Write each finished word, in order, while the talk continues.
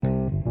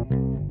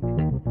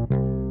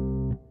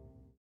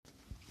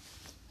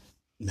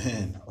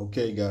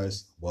Okay,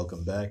 guys,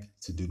 welcome back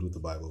to Dude with the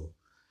Bible.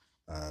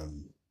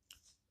 Um,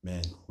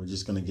 we're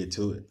just gonna get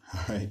to it.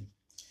 All right.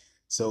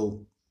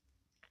 So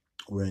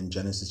we're in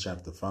Genesis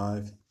chapter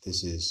 5.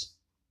 This is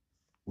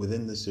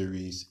within the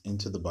series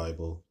Into the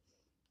Bible.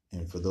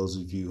 And for those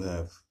of you who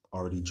have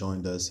already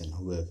joined us and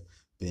who have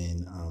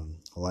been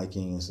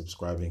liking and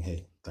subscribing,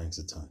 hey, thanks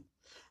a ton.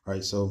 All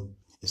right. So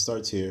it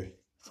starts here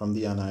from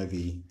the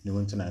NIV, New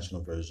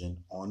International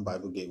Version, on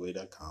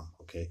BibleGateway.com.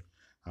 Okay.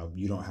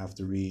 You don't have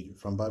to read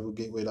from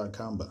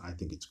BibleGateway.com, but I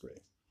think it's great.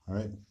 All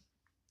right.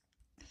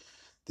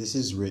 This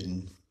is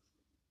written,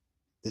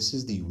 this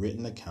is the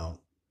written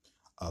account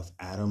of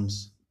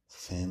Adam's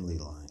family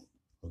line.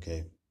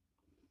 Okay.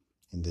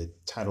 And the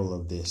title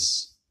of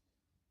this,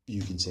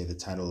 you can say the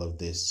title of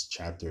this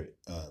chapter,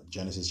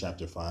 Genesis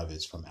chapter 5,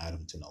 is From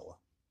Adam to Noah.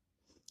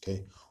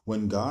 Okay.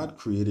 When God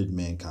created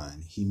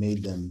mankind, he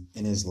made them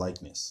in his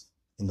likeness,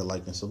 in the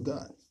likeness of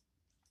God.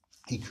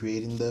 He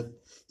created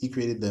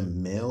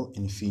them male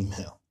and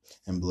female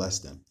and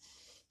blessed them.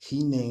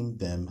 He named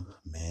them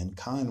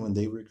mankind when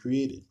they were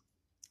created.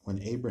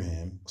 When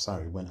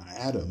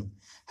Adam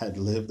had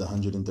lived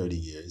 130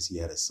 years, he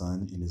had a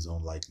son in his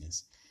own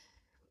likeness,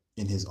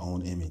 in his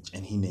own image,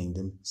 and he named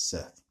him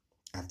Seth.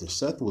 After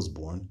Seth was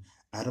born,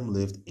 Adam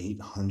lived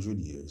 800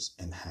 years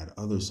and had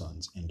other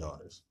sons and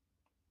daughters.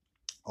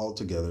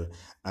 Altogether,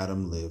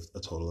 Adam lived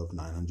a total of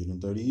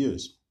 930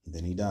 years.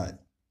 Then he died.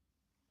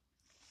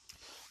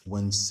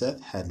 When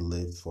Seth had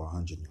lived for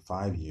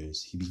 105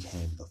 years, he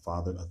became the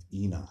father of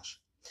Enosh.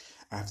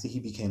 After he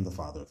became the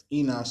father of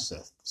Enosh,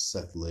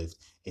 Seth lived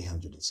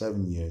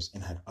 807 years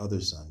and had other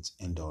sons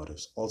and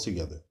daughters.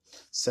 Altogether,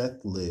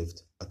 Seth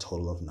lived a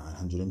total of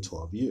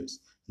 912 years,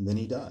 and then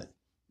he died.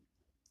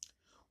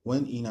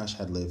 When Enosh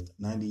had lived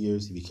 90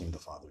 years, he became the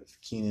father of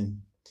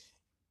Kenan.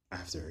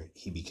 After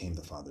he became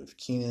the father of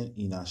Kenan,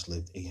 Enosh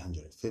lived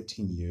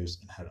 815 years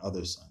and had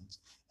other sons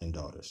and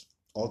daughters.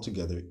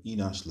 Altogether,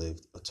 Enosh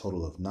lived a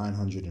total of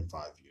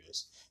 905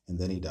 years, and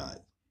then he died.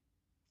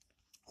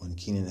 When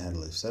Kenan had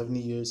lived 70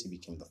 years, he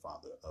became the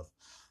father of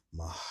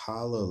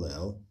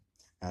Mahalalel.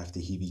 After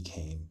he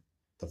became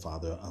the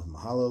father of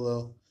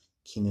Mahalalel,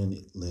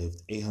 Kenan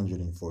lived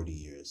 840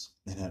 years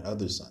and had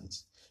other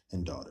sons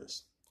and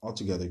daughters.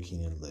 Altogether,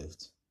 Kenan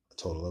lived a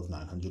total of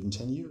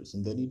 910 years,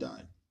 and then he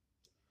died.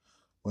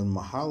 When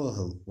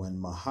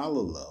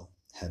Mahalalel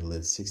had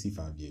lived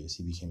 65 years,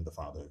 he became the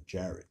father of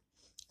Jared.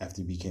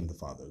 After he became the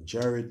father of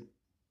Jared,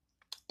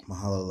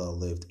 Mahalalel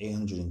lived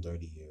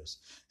 830 years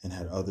and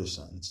had other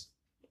sons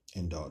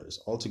and daughters.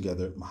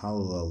 Altogether,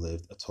 Mahalalel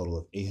lived a total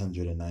of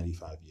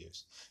 895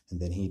 years, and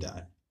then he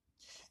died.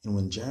 And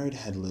when Jared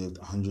had lived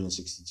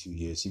 162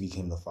 years, he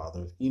became the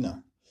father of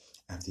Enoch.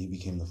 After he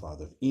became the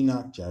father of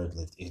Enoch, Jared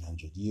lived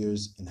 800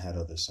 years and had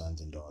other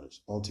sons and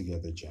daughters.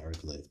 Altogether,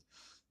 Jared lived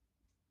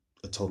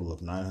a total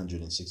of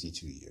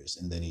 962 years,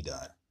 and then he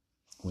died.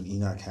 When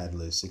Enoch had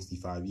lived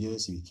 65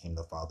 years, he became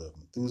the father of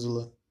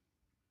Methuselah.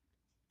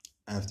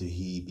 After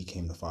he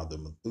became the father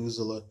of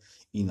Methuselah,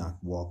 Enoch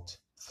walked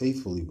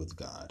faithfully with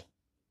God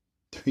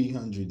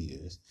 300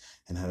 years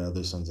and had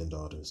other sons and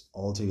daughters.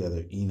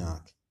 Altogether,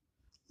 Enoch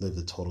lived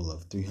a total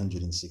of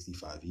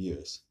 365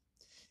 years.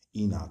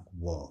 Enoch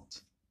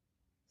walked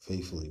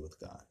faithfully with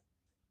God.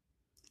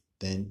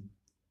 Then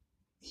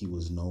he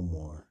was no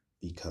more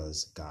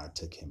because God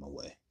took him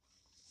away.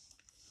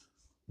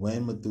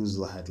 When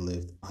Methuselah had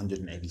lived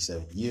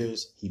 187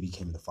 years, he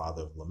became the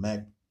father of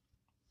Lamech.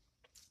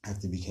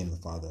 After he became the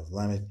father of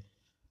Lamech,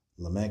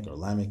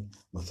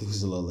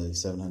 Methuselah lived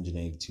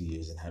 782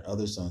 years and had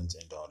other sons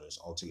and daughters.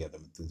 Altogether,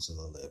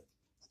 Methuselah lived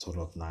a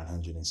total of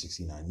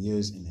 969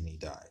 years, and then he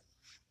died.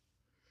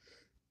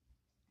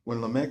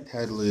 When Lamech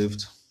had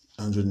lived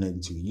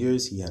 182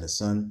 years, he had a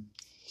son.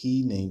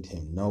 He named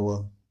him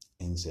Noah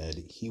and said,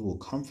 "He will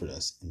comfort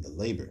us in the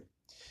labor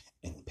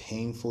and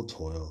painful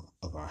toil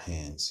of our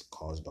hands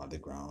caused by the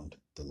ground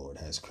the Lord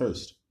has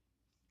cursed."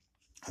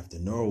 After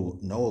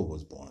Noah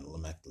was born,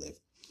 Lamech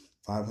lived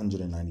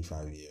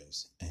 595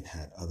 years and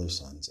had other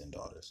sons and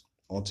daughters.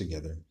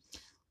 Altogether,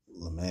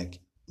 Lamech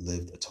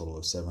lived a total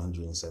of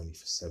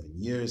 777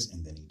 years,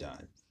 and then he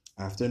died.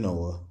 After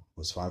Noah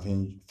was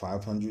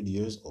 500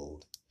 years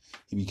old,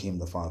 he became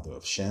the father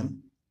of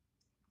Shem,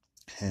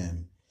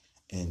 Ham,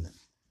 and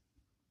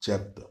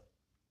Japheth.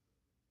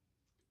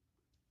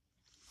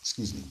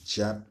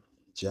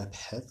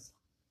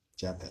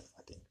 Japheth,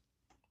 I think.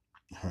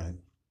 All right.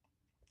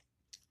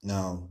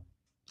 Now,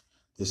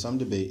 there's some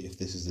debate if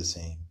this is the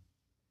same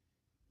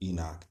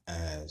Enoch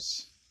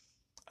as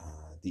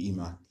the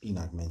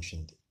Enoch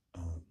mentioned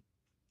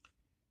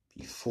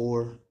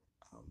before.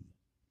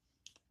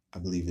 I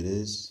believe it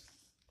is,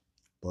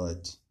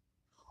 but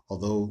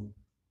although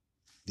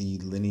the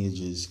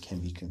lineages can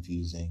be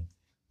confusing,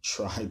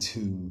 try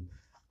to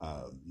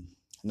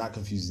not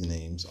confuse the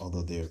names,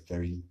 although they're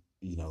very,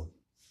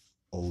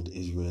 old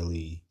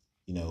Israeli,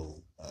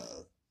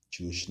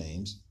 Jewish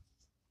names.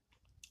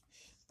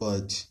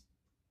 But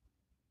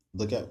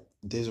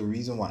there's a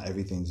reason why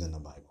everything's in the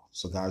Bible.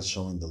 So God's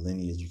showing the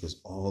lineage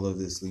because all of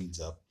this leads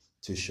up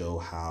to show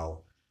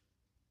how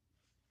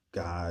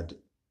God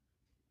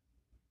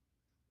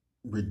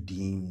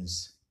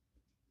redeems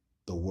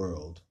the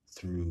world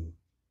through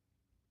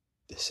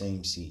the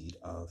same seed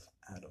of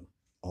Adam,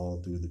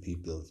 all through the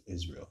people of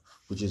Israel,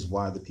 which is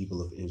why the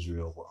people of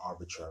Israel were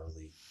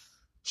arbitrarily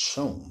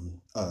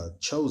chosen.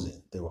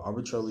 They were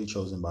arbitrarily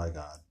chosen by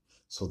God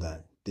so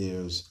that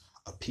there's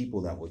a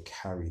people that would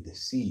carry the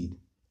seed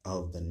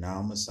of the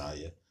now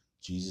Messiah,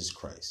 Jesus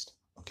Christ.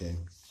 Okay.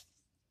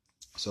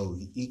 So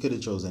he could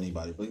have chose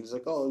anybody, but he was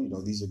like, oh,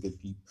 these are good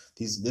people.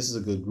 This is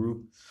a good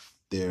group.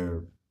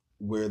 They're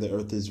where the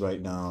earth is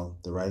right now.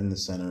 They're right in the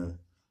center.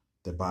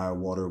 They're by a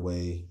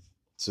waterway.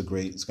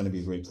 It's going to be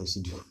a great place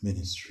to do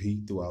ministry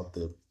throughout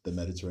the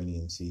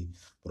Mediterranean Sea.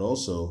 But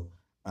also,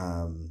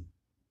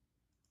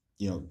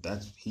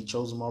 he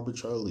chose them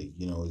arbitrarily.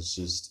 It's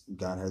just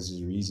God has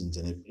his reasons,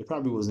 and it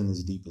probably wasn't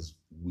as deep as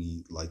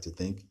we like to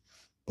think,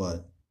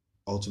 but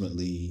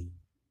ultimately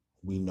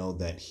we know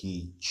that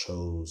he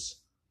chose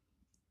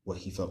what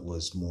he felt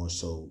was more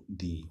so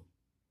the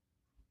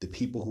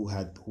people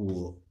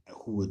who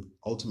would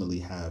ultimately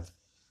have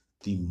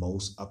the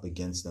most up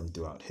against them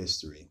throughout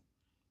history,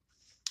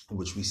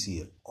 which we see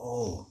it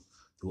all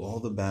through all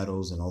the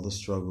battles and all the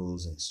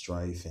struggles and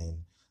strife and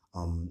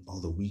all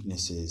the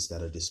weaknesses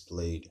that are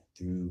displayed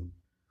through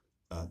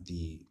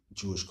the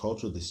Jewish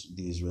culture, the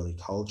Israeli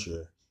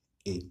culture.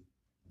 It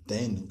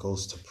then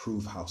goes to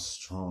prove how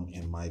strong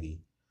and mighty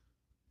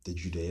the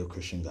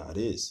Judeo-Christian God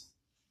is,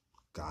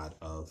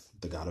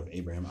 the God of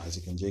Abraham,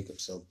 Isaac, and Jacob.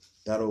 So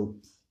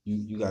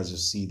you guys will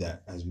see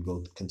that as we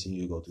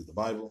continue to go through the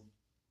Bible.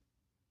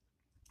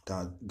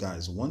 God,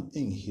 guys, one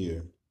thing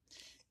here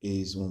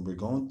is when we're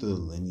going through the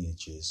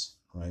lineages,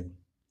 right?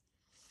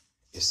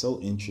 It's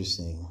so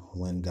interesting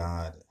when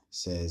God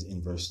says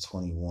in verse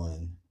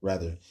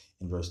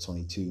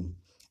 22,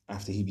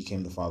 after he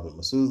became the father of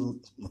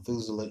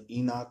Methuselah,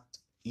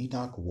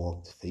 Enoch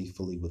walked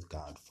faithfully with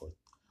God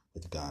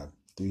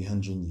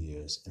 300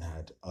 years and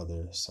had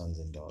other sons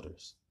and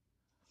daughters.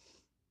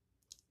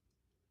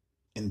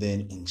 And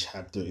then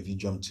if you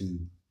jump to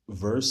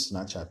verse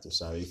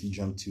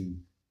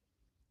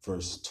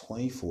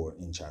 24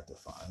 in chapter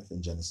 5,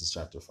 in Genesis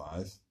chapter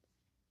 5,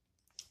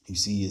 you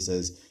see it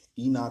says,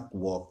 Enoch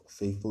walked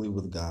faithfully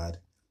with God,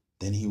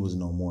 then he was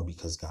no more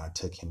because God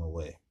took him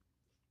away.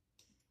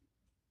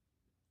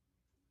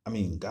 I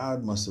mean,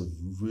 God must have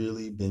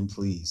really been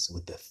pleased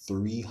with the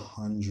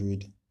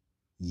 300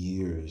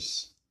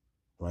 years,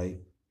 right,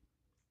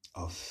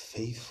 of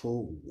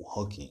faithful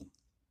walking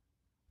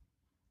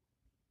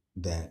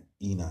that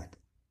Enoch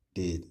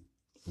did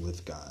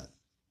with God.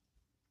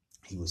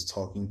 He was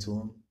talking to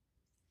him.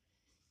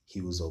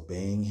 He was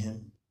obeying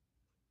him.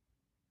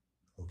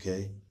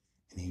 Okay?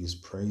 And he was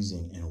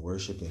praising and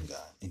worshiping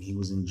God. And he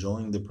was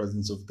enjoying the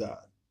presence of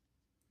God.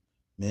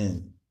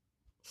 Man,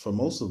 for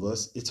most of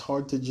us, it's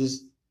hard to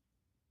just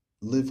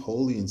live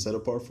holy and set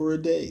apart for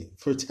a day,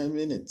 for 10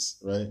 minutes,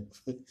 right?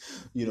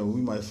 We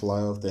might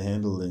fly off the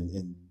handle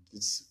and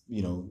it's,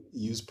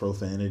 use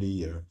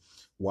profanity or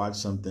watch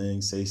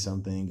something, say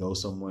something, go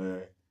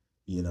somewhere,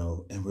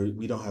 and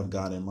we don't have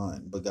God in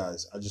mind. But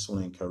guys, I just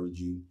want to encourage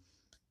you,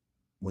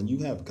 when you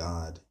have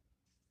God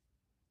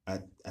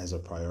as a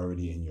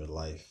priority in your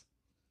life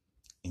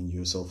and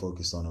you're so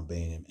focused on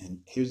obeying him, and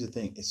here's the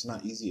thing, it's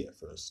not easy at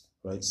first,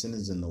 right? Sin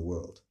is in the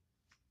world.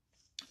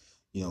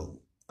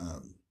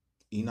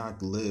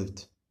 Enoch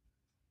lived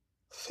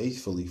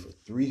faithfully for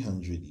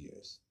 300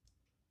 years,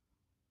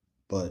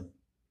 but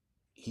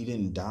he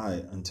didn't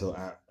die until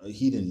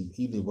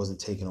he wasn't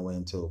taken away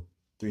until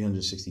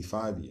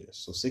 365 years.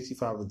 So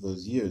 65 of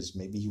those years,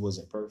 maybe he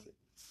wasn't perfect,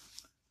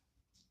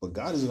 but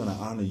God is going to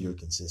honor your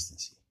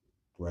consistency,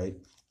 right?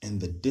 And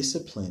the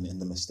discipline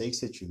and the mistakes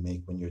that you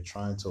make when you're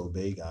trying to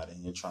obey God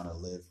and you're trying to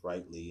live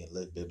rightly and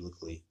live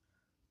biblically,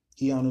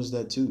 he honors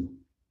that too.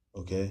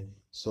 Okay.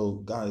 So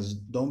guys,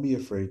 don't be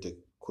afraid to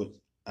quit.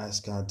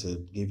 Ask God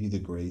to give you the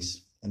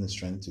grace and the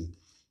strength to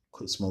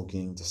quit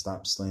smoking, to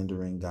stop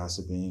slandering,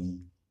 gossiping,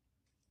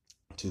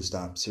 to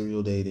stop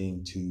serial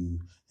dating,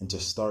 and to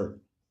start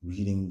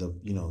reading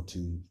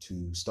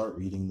to start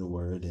reading the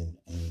word and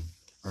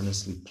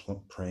earnestly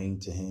praying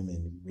to him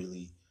and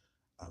really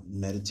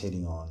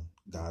meditating on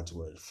God's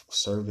word,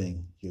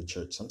 serving your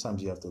church.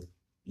 Sometimes you have to,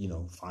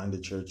 find a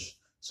church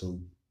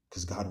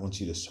because God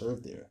wants you to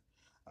serve there.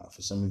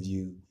 For some of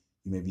you,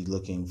 you may be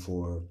looking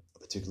for a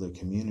particular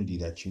community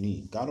that you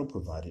need. God will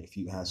provide it if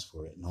you ask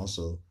for it, and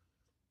also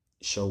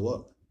show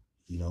up.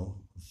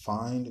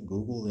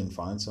 Google and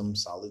find some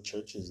solid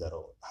churches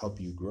that'll help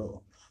you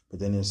grow. But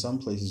then there's some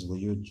places where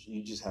you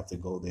just have to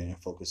go there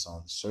and focus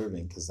on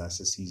serving because that's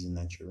the season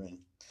that you're in.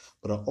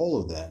 But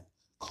all of that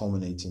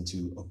culminates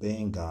into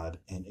obeying God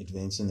and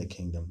advancing the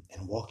kingdom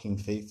and walking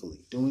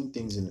faithfully, doing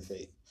things in the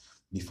faith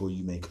before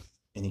you make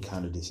any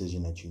kind of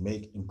decision that you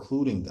make,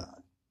 including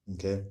God.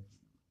 Okay.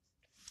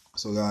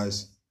 So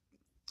guys,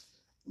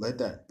 let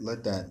that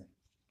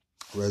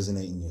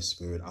resonate in your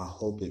spirit. I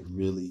hope it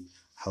really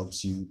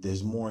helps you.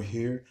 There's more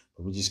here,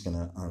 but we're just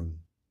gonna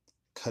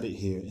cut it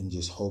here and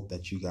just hope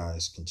that you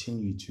guys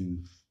continue to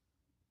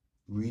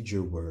read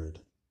your word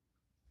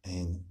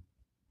and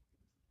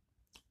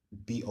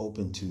be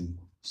open to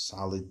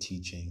solid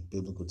teaching,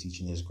 biblical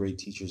teaching. There's great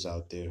teachers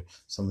out there.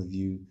 Some of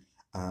you,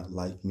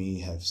 like me,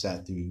 have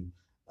sat through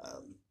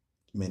um,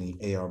 many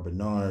A.R.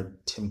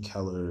 Bernard, Tim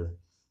Keller,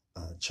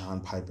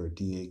 John Piper,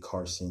 D.A.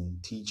 Carson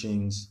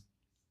teachings,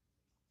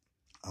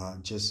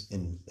 just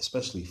in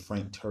especially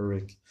Frank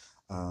Turek.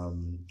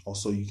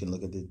 Also, you can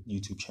look at the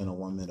YouTube channel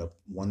 1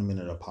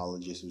 Minute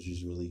Apologist, which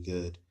is really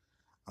good,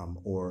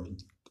 or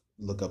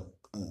look up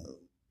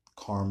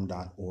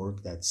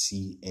carm.org. That's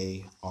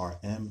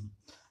CARM.org.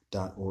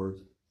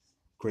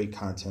 Great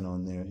content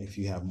on there. If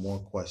you have more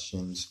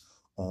questions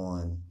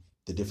on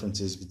the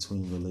differences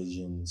between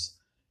religions,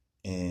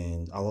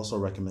 and I'll also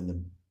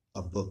recommend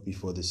a book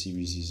before the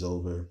series is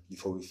over,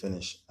 before we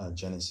finish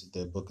Genesis,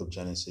 the book of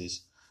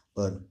Genesis.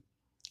 But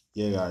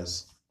yeah,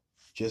 guys,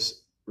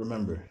 just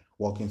remember,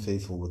 walking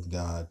faithful with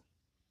God.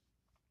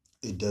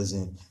 It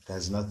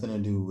has nothing to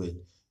do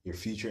with your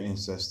future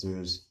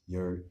ancestors,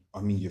 your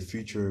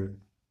future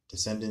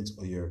descendants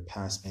or your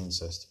past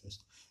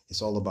ancestors.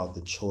 It's all about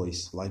the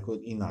choice, like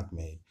what Enoch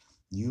made.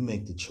 You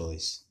make the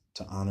choice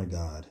to honor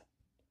God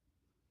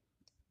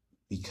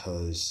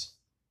because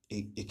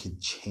it could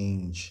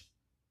change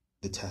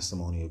the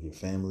testimony of your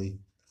family,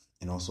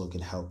 and also it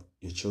can help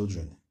your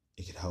children.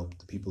 It could help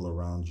the people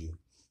around you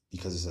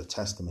because it's a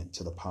testament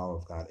to the power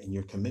of God, and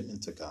your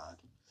commitment to God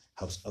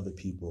helps other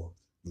people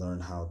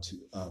learn how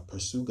to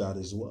pursue God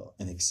as well,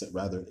 and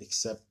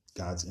accept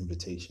God's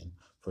invitation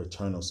for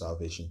eternal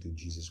salvation through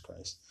Jesus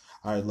Christ.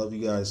 All right, love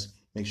you guys.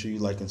 Make sure you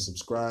like and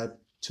subscribe.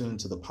 Tune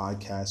into the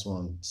podcast. We're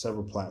on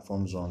several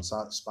platforms. We're on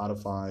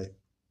Spotify.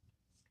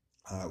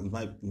 We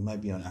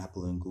might be on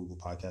Apple and Google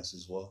Podcasts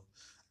as well.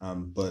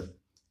 But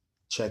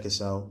check us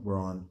out. We're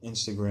on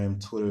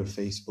Instagram, Twitter,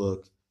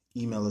 Facebook.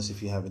 Email us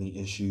if you have any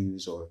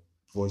issues or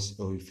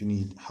if you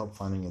need help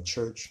finding a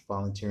church,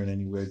 volunteering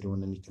anywhere,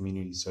 doing any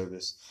community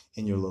service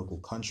in your local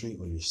country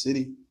or your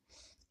city.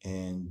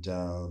 And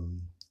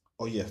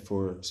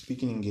for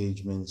speaking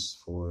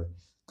engagements, for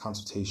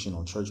consultation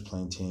on church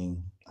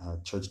planting,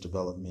 church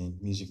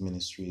development, music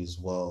ministry as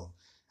well,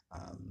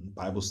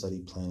 Bible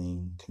study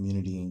planning,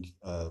 community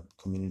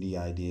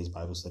ideas,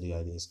 Bible study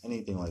ideas,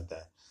 anything like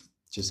that,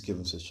 just give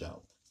us a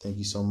shout. Thank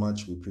you so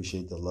much. We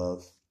appreciate the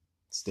love.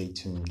 Stay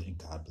tuned and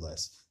God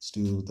bless.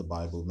 Student with the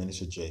Bible,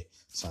 Minister J,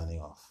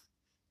 signing off.